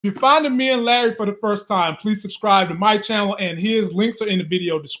If you're finding me and Larry for the first time, please subscribe to my channel and his. Links are in the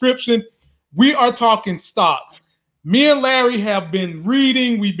video description. We are talking stocks. Me and Larry have been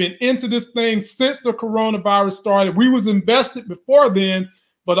reading. We've been into this thing since the coronavirus started. We was invested before then,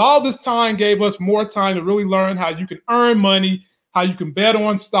 but all this time gave us more time to really learn how you can earn money, how you can bet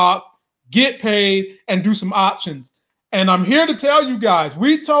on stocks, get paid, and do some options. And I'm here to tell you guys,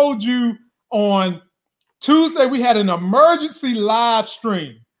 we told you on Tuesday we had an emergency live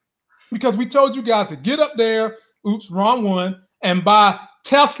stream because we told you guys to get up there, oops, wrong one, and buy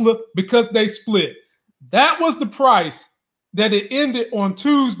Tesla because they split. That was the price that it ended on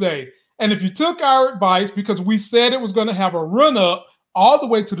Tuesday. And if you took our advice, because we said it was going to have a run up all the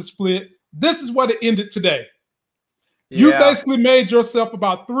way to the split, this is what it ended today. Yeah. You basically made yourself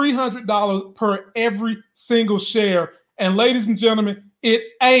about $300 per every single share. And ladies and gentlemen, it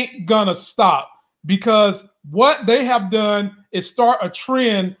ain't gonna stop, because what they have done is start a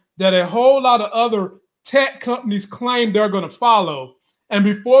trend that a whole lot of other tech companies claim they're going to follow. And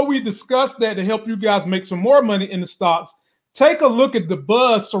before we discuss that to help you guys make some more money in the stocks, take a look at the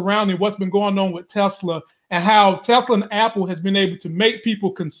buzz surrounding what's been going on with Tesla and how Tesla and Apple has been able to make people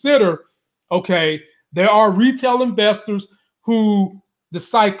consider, okay, there are retail investors who the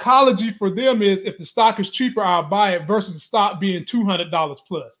psychology for them is if the stock is cheaper, I'll buy it, versus the stock being $200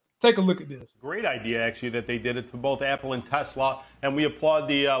 plus. Take a look at this. Great idea, actually, that they did it for both Apple and Tesla. And we applaud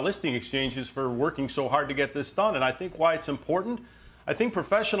the listing exchanges for working so hard to get this done. And I think why it's important, I think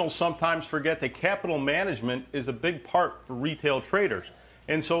professionals sometimes forget that capital management is a big part for retail traders.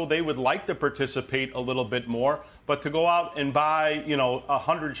 And so they would like to participate a little bit more. But to go out and buy,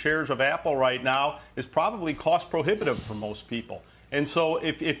 100 shares of Apple right now is probably cost prohibitive for most people. And so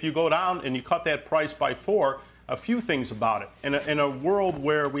if you go down and you cut that price by 4, a few things about it. In a world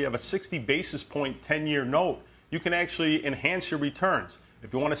where we have a 60 basis point 10-year note, you can actually enhance your returns.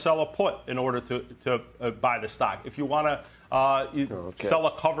 If you want to sell a put in order to buy the stock, if you want to sell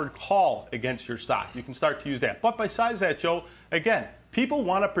a covered call against your stock, you can start to use that. But besides that, Joe, again, people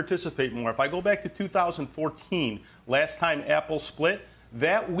want to participate more. If I go back to 2014, last time Apple split,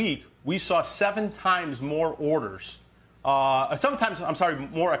 that week we saw 7 times more orders. More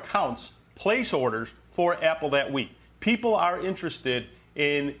accounts place orders for Apple that week. People are interested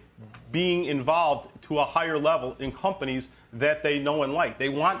in being involved to a higher level in companies that they know and like. They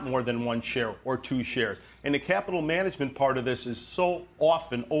want more than 1 share or 2 shares. And the capital management part of this is so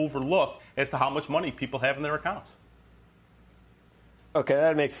often overlooked as to how much money people have in their accounts. Okay,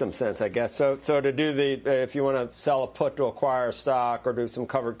 that makes some sense, I guess. So to do if you want to sell a put to acquire a stock or do some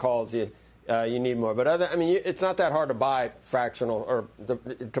covered calls, you need more. But it's not that hard to buy fractional or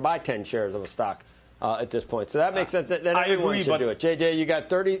to buy 10 shares of a stock at this point. So that makes sense. That everyone should do it. JJ, you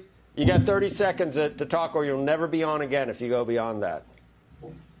got 30 seconds to talk, or you'll never be on again if you go beyond that.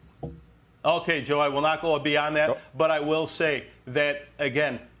 Okay, Joe, I will not go beyond that. But I will say that,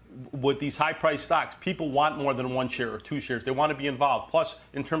 again, with these high-priced stocks, people want more than 1 share or 2 shares. They want to be involved. Plus,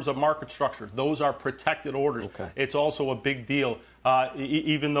 in terms of market structure, those are protected orders. Okay. It's also a big deal.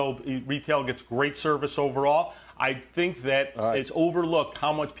 Even though retail gets great service overall, I think that it's overlooked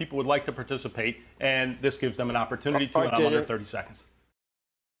how much people would like to participate, and this gives them an opportunity to, and I'm under 30 seconds.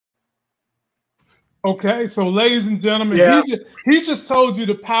 Okay, so ladies and gentlemen, he just told you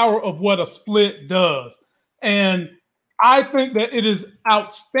the power of what a split does. And I think that it is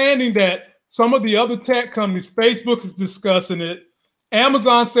outstanding that some of the other tech companies, Facebook is discussing it.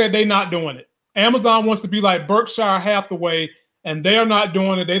 Amazon said they're not doing it. Amazon wants to be like Berkshire Hathaway, and they're not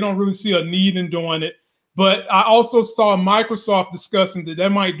doing it. They don't really see a need in doing it. But I also saw Microsoft discussing that they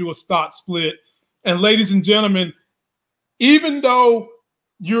might do a stock split. And ladies and gentlemen, even though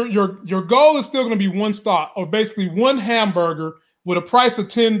your goal is still going to be 1 stock, or basically 1 hamburger with a price of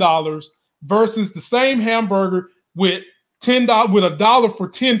 $10 versus the same hamburger with $1 for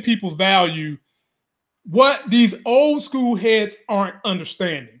 10 people's value, what these old school heads aren't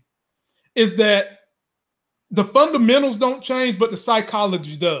understanding is that the fundamentals don't change, but the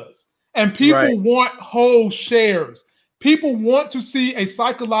psychology does. And people want whole shares. People want to see a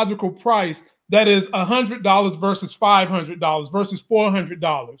psychological price that is $100 versus $500 versus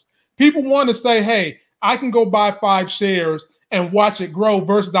 $400. People want to say, hey, I can go buy 5 shares and watch it grow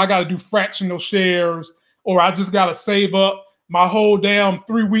versus I got to do fractional shares, or I just got to save up my whole damn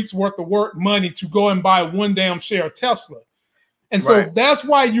 3 weeks worth of work money to go and buy 1 damn share of Tesla. And so that's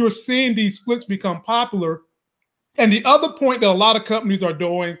why you're seeing these splits become popular. And the other point that a lot of companies are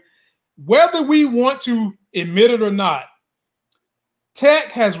doing, whether we want to admit it or not,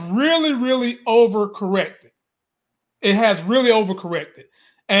 tech has really, really overcorrected. It has really overcorrected.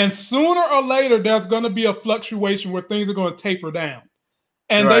 And sooner or later, there's going to be a fluctuation where things are going to taper down.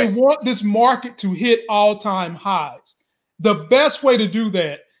 And they want this market to hit all-time highs. The best way to do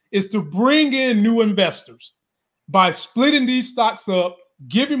that is to bring in new investors by splitting these stocks up,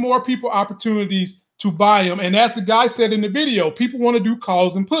 giving more people opportunities to buy them. And as the guy said in the video, people want to do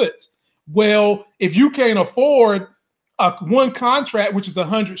calls and puts. Well, if you can't afford one contract, which is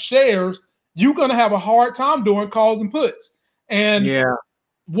 100 shares, you're going to have a hard time doing calls and puts. And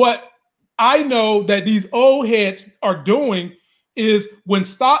what I know that these old heads are doing is when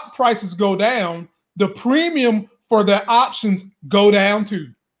stock prices go down, the premium for their options go down too.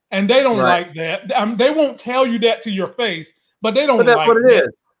 And they don't like that. They won't tell you that to your face, but they don't like that. That's what it is.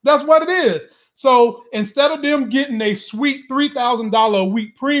 That's what it is. So instead of them getting a sweet $3,000 a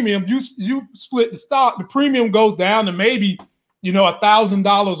week premium, you split the stock, the premium goes down to maybe,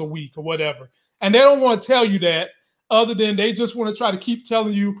 $1,000 a week or whatever. And they don't want to tell you that, other than they just want to try to keep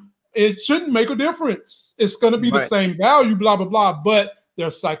telling you it shouldn't make a difference. It's going to be the same value, blah, blah, blah. But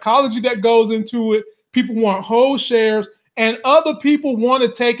there's psychology that goes into it. People want whole shares, and other people want to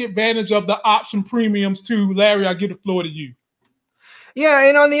take advantage of the option premiums too. Larry, I'll give the floor to you. Yeah,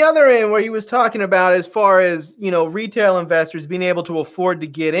 and on the other end, where he was talking about as far as, retail investors being able to afford to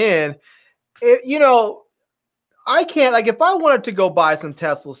get in, I can't, like, if I wanted to go buy some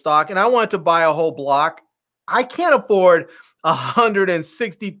Tesla stock and I wanted to buy a whole block, I can't afford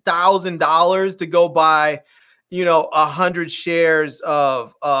 $160,000 to go buy, 100 shares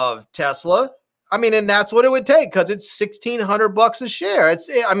of Tesla. I mean, and that's what it would take, because it's $1,600 a share.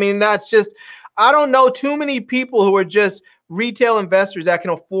 That's just, I don't know too many people who are just retail investors that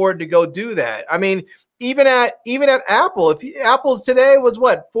can afford to go do that. I mean, even at Apple, Apple's today was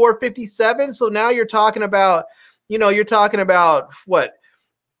what, 457. So now you're talking about, what,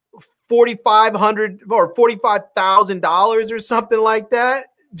 $4,500 or $45,000 or something like that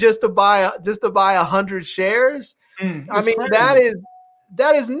just to buy 100 shares. I mean, crazy.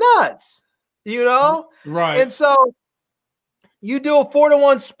 that is nuts, Right. And so you do a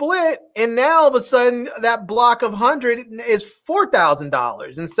 4-to-1 split, and now all of a sudden that block of 100 is $4,000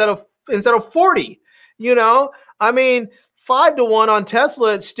 instead of 40. I mean, 5-to-1 on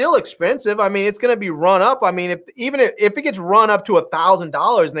Tesla, it's still expensive. I mean, it's going to be run up. I mean, if it gets run up to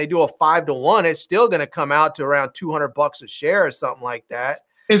 $1,000 and they do a 5-to-1, it's still going to come out to around $200 a share or something like that.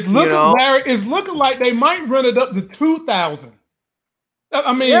 It's looking, Larry, it's looking like they might run it up to 2,000.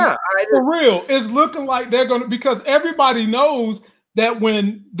 I mean, for real, it's looking like they're going to, because everybody knows that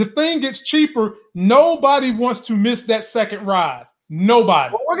when the thing gets cheaper, nobody wants to miss that second ride.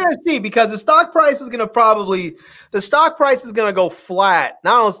 Nobody. Well, we're going to see, because the stock price is going to go flat.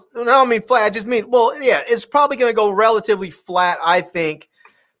 I don't mean flat. I just mean, it's probably going to go relatively flat, I think,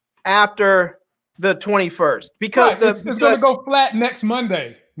 after the 21st, because it's going to go flat next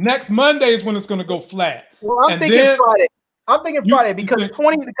Monday. Next Monday is when it's going to go flat. Well, I'm thinking Friday. Because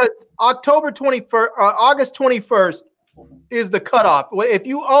October 21st, August 21st is the cutoff. If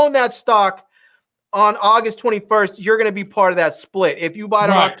you own that stock on August 21st, you're going to be part of that split. If you buy it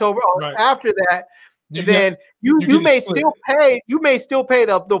on October after that, then you may still pay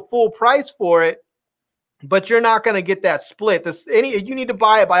the full price for it, but you're not going to get that split. You need to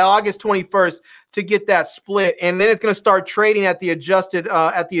buy it by August 21st to get that split, and then it's going to start trading at the adjusted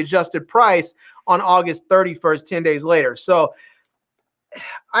price on August 31st, 10 days later. So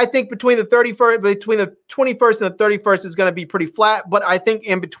I think between the 21st and the 31st is going to be pretty flat. But I think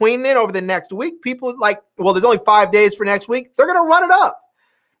in between then, over the next week, people there's only 5 days for next week. They're going to run it up.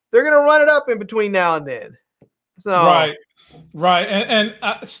 They're going to run it up in between now and then. So right. And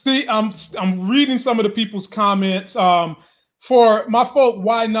Steve, I'm reading some of the people's comments. For my folk,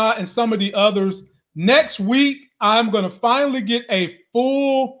 why not, and some of the others, next week I'm going to finally get a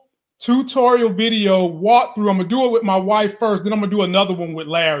full tutorial video walkthrough. I'm going to do it with my wife first, then I'm going to do another one with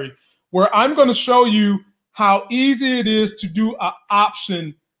Larry, where I'm going to show you how easy it is to do an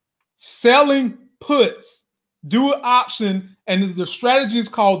option selling puts. Do an option, and the strategy is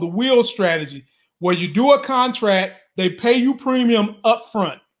called the wheel strategy, where you do a contract, they pay you premium up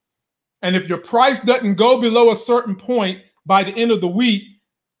front. And if your price doesn't go below a certain point by the end of the week,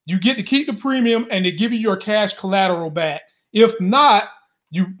 you get to keep the premium and they give you your cash collateral back. If not,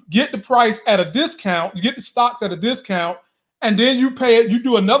 you get the price at a discount, you get the stocks at a discount, and then you pay it, you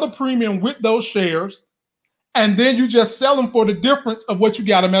do another premium with those shares, and then you just sell them for the difference of what you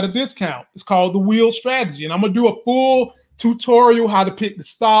got them at a discount. It's called the wheel strategy. And I'm going to do a full tutorial how to pick the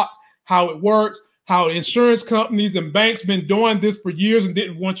stock, how it works, how insurance companies and banks been doing this for years and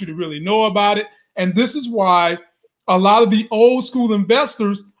didn't want you to really know about it. And this is why a lot of the old school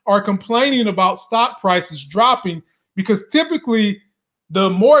investors are complaining about stock prices dropping, because typically the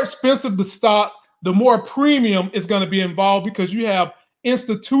more expensive the stock, the more premium is going to be involved, because you have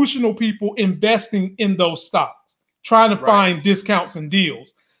institutional people investing in those stocks, trying to find discounts and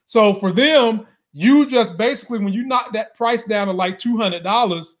deals. So for them, you just basically, when you knock that price down to like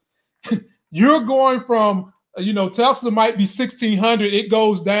 $200, you're going from, you know, Tesla might be $1,600, it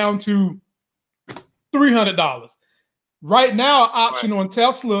goes down to $300. Right now, option on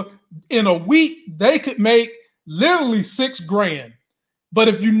Tesla in a week, they could make literally $6 grand. But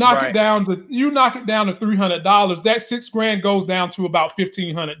if you knock it down to $300, that $6 grand goes down to about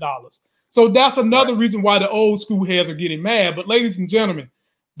 $1,500. So that's another reason why the old school heads are getting mad. But ladies and gentlemen,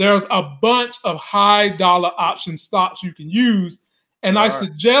 there's a bunch of high dollar option stocks you can use. And I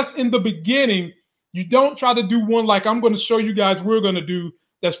suggest in the beginning, you don't try to do one like I'm going to show you guys we're going to do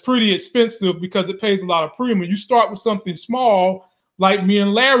that's pretty expensive because it pays a lot of premium. You start with something small like me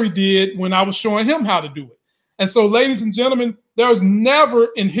and Larry did when I was showing him how to do it. And so, ladies and gentlemen, there's never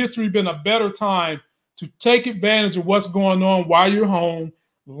in history been a better time to take advantage of what's going on while you're home,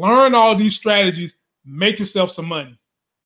 learn all these strategies, make yourself some money.